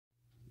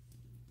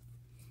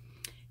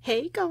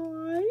Hey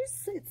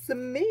guys, it's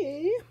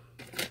me.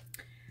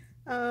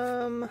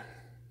 I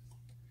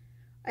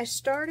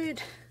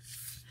started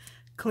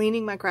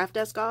cleaning my craft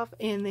desk off,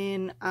 and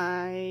then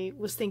I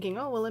was thinking,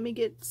 oh well, let me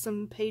get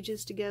some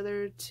pages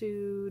together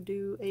to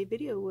do a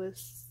video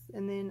with,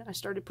 and then I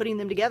started putting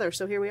them together,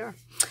 so here we are.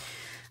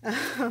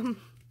 I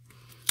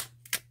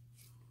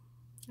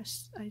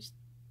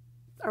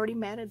already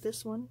matted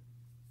this one,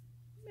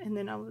 and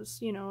then I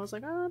was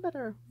like, oh, I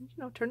better,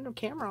 turn the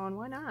camera on.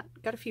 Why not?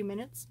 Got a few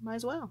minutes, might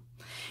as well.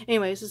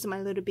 Anyways, this is my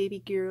little baby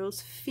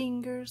girl's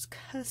fingers,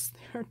 because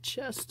they're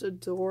just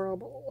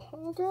adorable.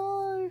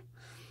 Okay.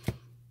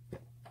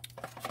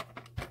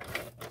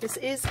 This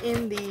is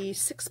in the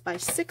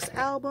 6x6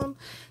 album.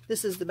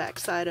 This is the back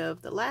side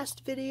of the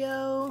last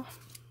video.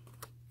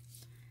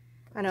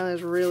 I know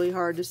it's really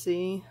hard to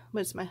see, but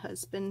it's my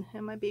husband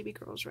and my baby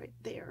girl's right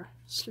there,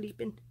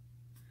 sleeping.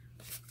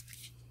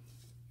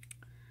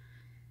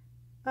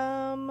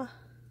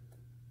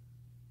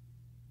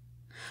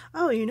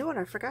 Oh, you know what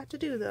I forgot to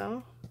do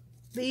though?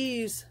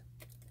 These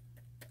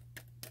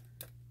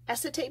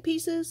acetate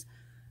pieces,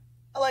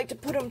 I like to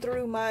put them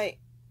through my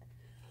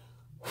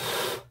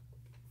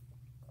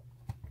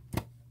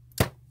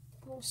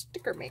little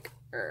sticker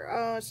maker.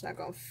 Oh, it's not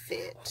gonna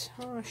fit.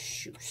 Oh,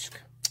 shoosh.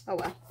 Oh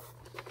well.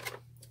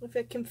 If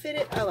it can fit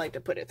it, I like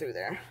to put it through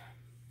there.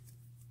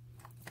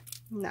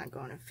 Not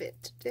gonna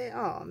fit today.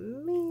 Oh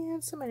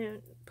man,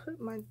 somebody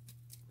put my...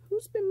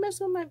 Who's been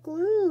messing with my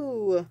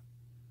glue?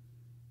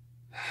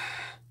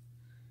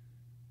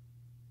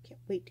 Can't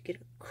wait to get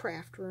a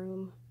craft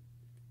room.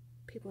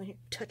 People in here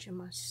touching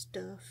my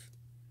stuff.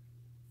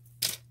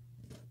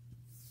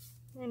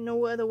 And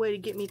no other way to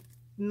get me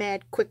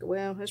mad quick.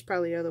 Well, there's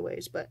probably other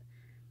ways, but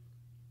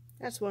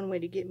that's one way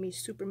to get me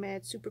super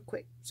mad super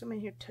quick. Somebody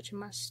here touching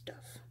my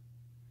stuff.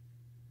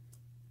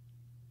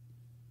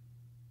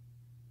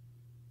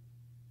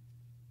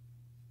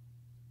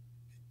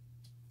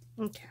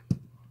 Okay.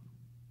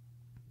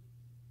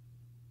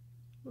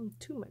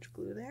 Too much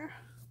glue there.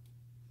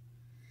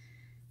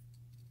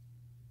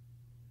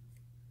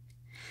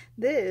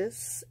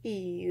 This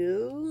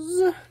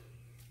is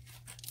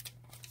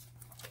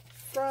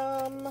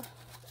from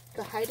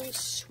the Heidi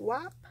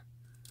Swap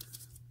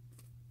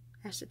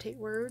acetate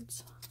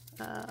words.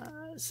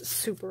 This is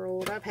super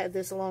old. I've had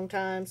this a long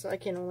time, so I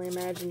can only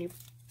imagine you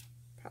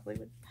probably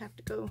would have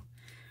to go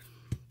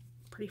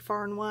pretty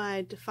far and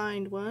wide to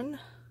find one.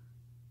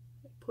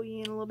 Pull you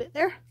in a little bit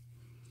there.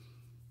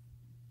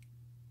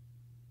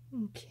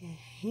 Okay.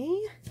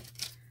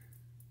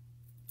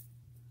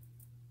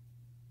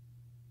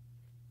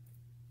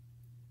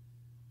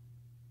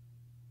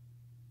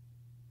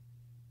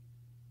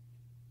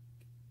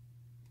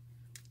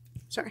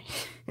 Sorry.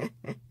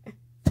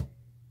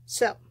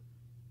 So,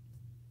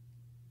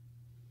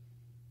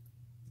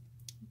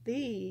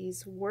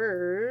 these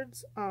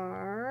words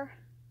are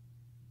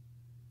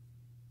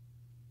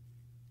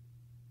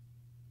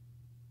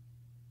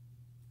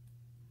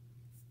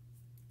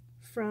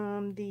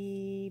from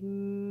the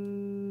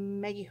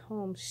Maggie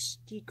Holmes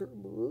sticker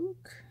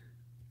book.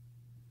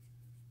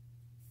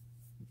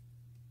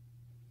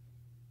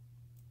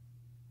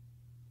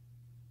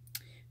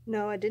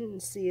 No, I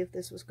didn't see if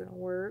this was going to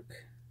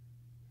work.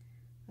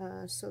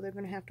 So they're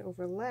going to have to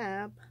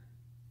overlap.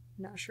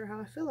 Not sure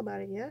how I feel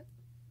about it yet.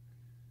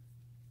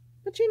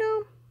 But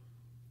you're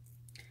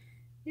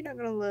not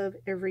going to love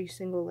every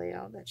single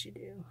layout that you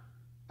do.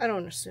 I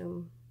don't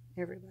assume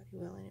everybody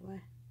will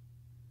anyway.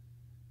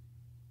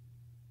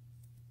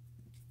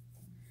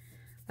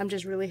 I'm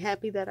just really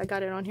happy that I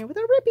got it on here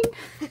without ripping.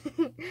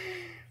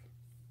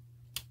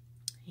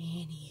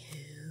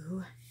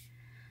 Anywho,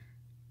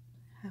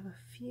 I have a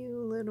few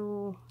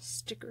little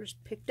stickers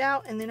picked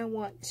out, and then I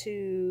want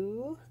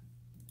to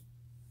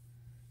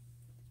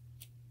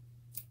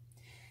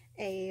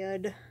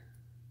add,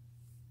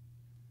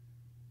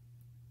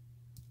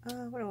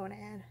 what do I want to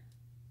add?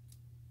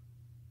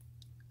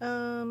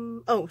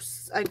 Oh,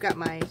 I've got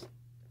my,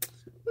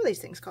 what are these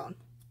things called?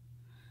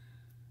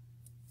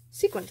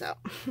 Sequins out.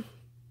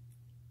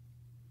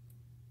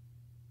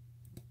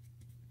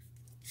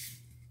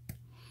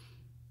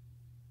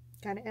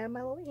 Gotta add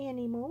my little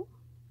animal.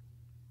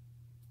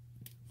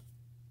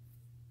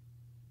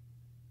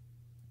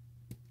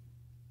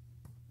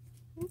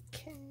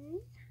 Okay.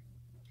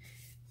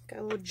 Got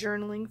a little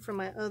journaling from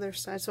my other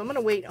side. So I'm going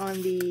to wait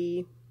on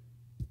the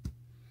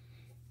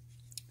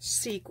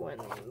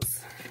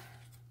sequins.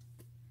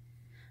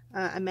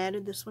 I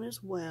matted this one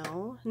as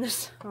well. And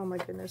this, oh my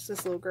goodness,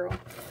 this little girl.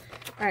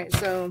 Alright,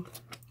 so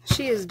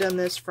she has done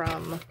this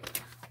from,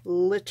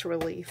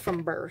 literally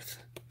from birth.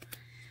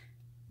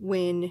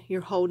 When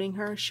you're holding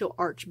her, she'll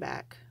arch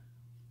back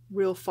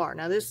real far.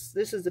 Now this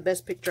is the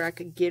best picture I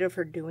could get of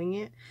her doing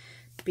it,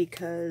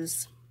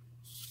 because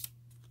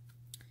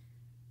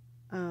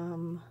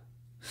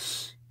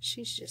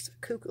she's just a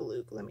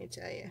kookalook, let me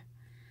tell you.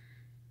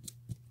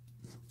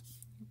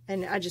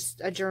 And I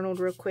journaled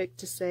real quick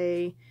to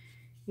say,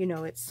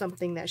 it's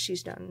something that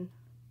she's done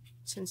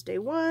since day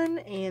one,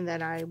 and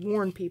that I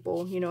warn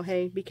people, you know,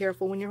 hey, be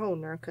careful when you're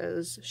holding her,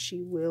 because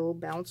she will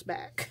bounce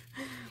back.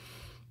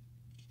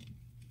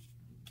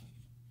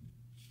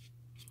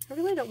 I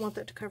really don't want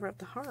that to cover up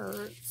the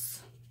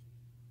hearts.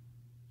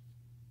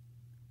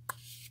 I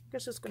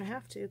guess it's going to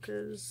have to,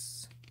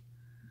 because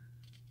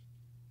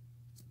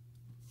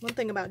one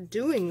thing about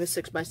doing the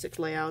 6x6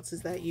 layouts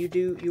is that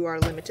you are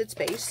limited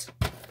space,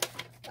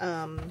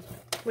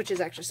 which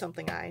is actually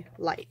something I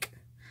like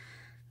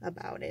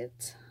about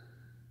it,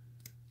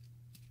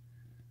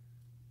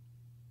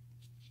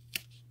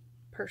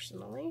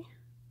 personally.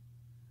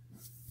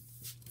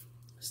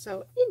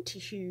 So, in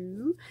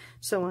tissue.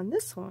 So on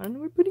this one,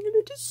 we're putting a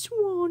little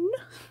swan.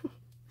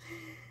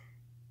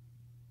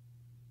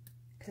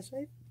 Because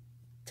I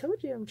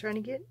told you I'm trying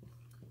to get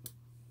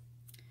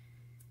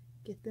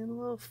them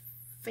little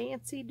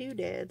fancy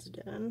doodads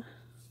done.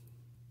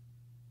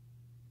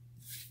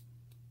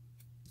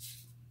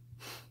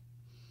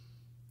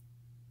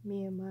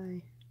 Me and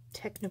my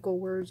technical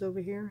words over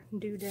here,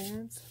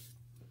 doodads.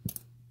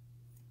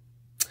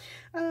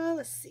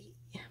 Let's see.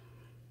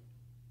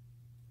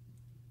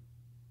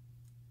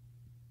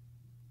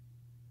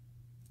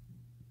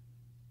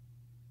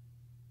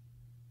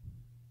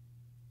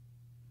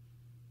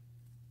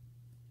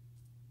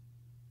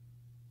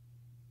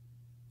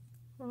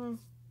 Come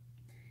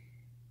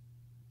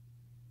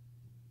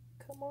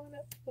on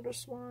up, little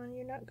swan.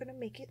 You're not gonna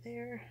make it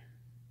there.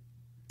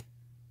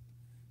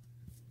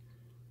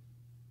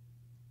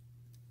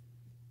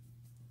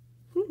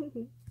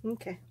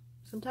 Okay.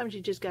 Sometimes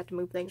you just got to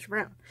move things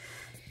around.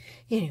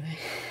 Anyway,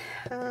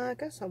 I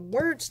got some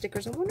word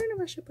stickers. I'm wondering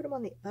if I should put them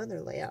on the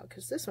other layout,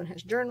 because this one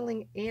has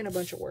journaling and a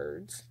bunch of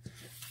words.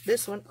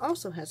 This one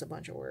also has a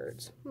bunch of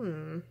words.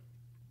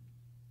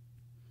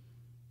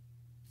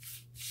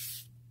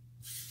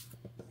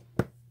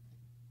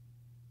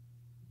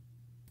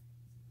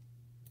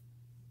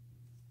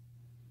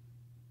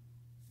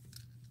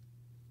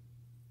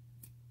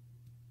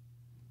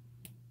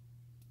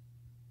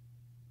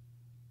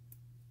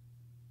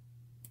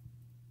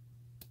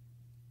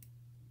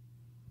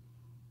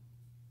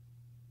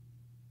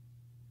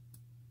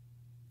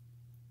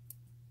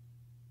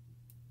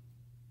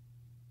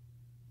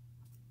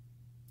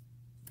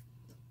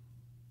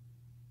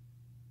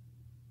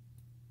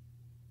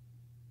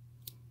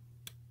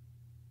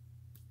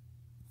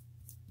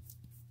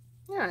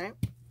 Alright,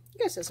 I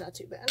guess that's not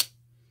too bad.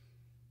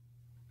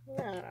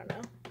 I don't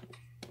know.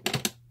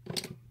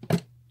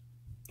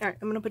 Alright,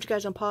 I'm going to put you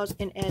guys on pause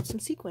and add some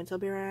sequins. I'll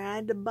be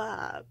right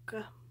back.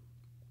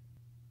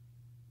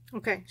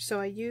 Okay, so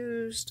I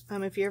used,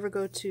 if you ever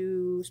go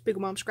to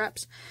Spiegel Mom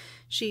Scraps,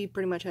 she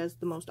pretty much has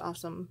the most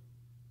awesome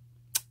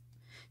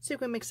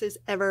sequin mixes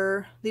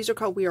ever. These are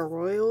called We Are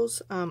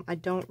Royals. I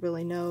don't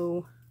really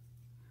know.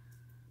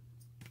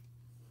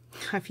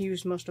 I've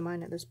used most of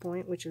mine at this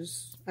point, which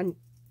is, I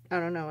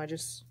don't know,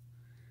 it's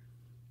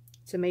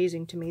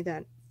amazing to me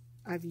that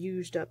I've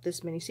used up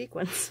this many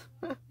sequins.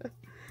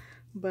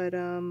 But,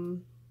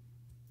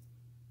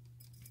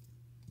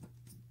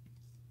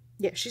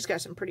 yeah, she's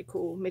got some pretty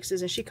cool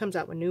mixes, and she comes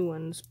out with new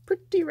ones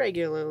pretty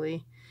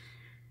regularly.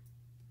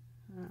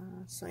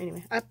 So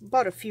anyway, I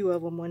bought a few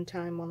of them one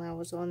time while I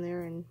was on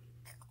there, and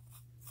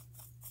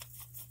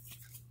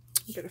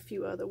got a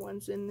few other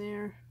ones in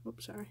there.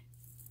 Oops, sorry.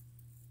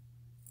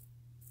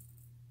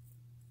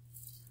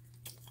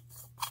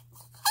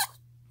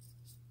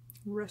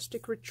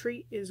 Rustic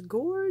Retreat is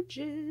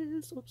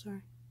gorgeous. Oops,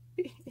 sorry.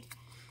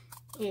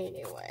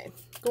 Anyway,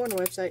 go on the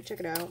website, check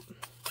it out.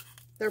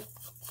 They're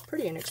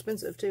pretty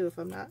inexpensive too, if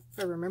I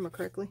remember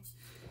correctly.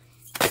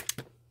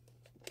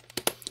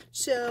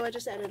 So I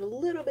just added a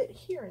little bit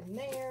here and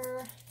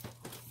there.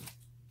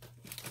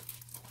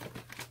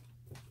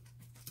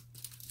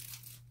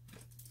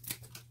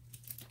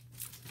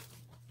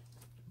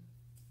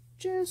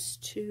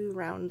 Just to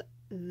round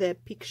the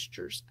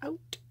pictures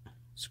out.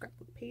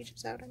 Scrapbook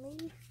pages out, I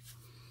mean.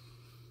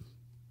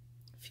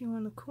 A few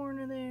on the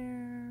corner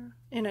there.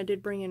 And I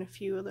did bring in a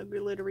few of the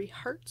glittery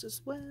hearts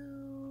as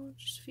well.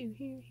 Just a few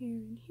here, here,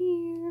 and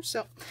here.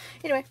 So,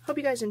 anyway, hope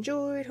you guys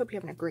enjoyed. Hope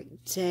you're having a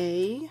great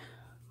day.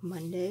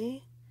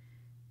 Monday.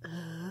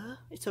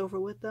 It's over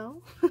with,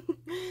 though.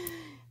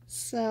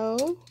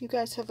 So, you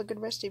guys have a good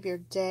rest of your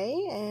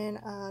day. And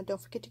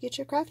don't forget to get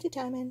your crafty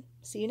time in.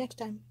 See you next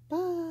time.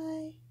 Bye.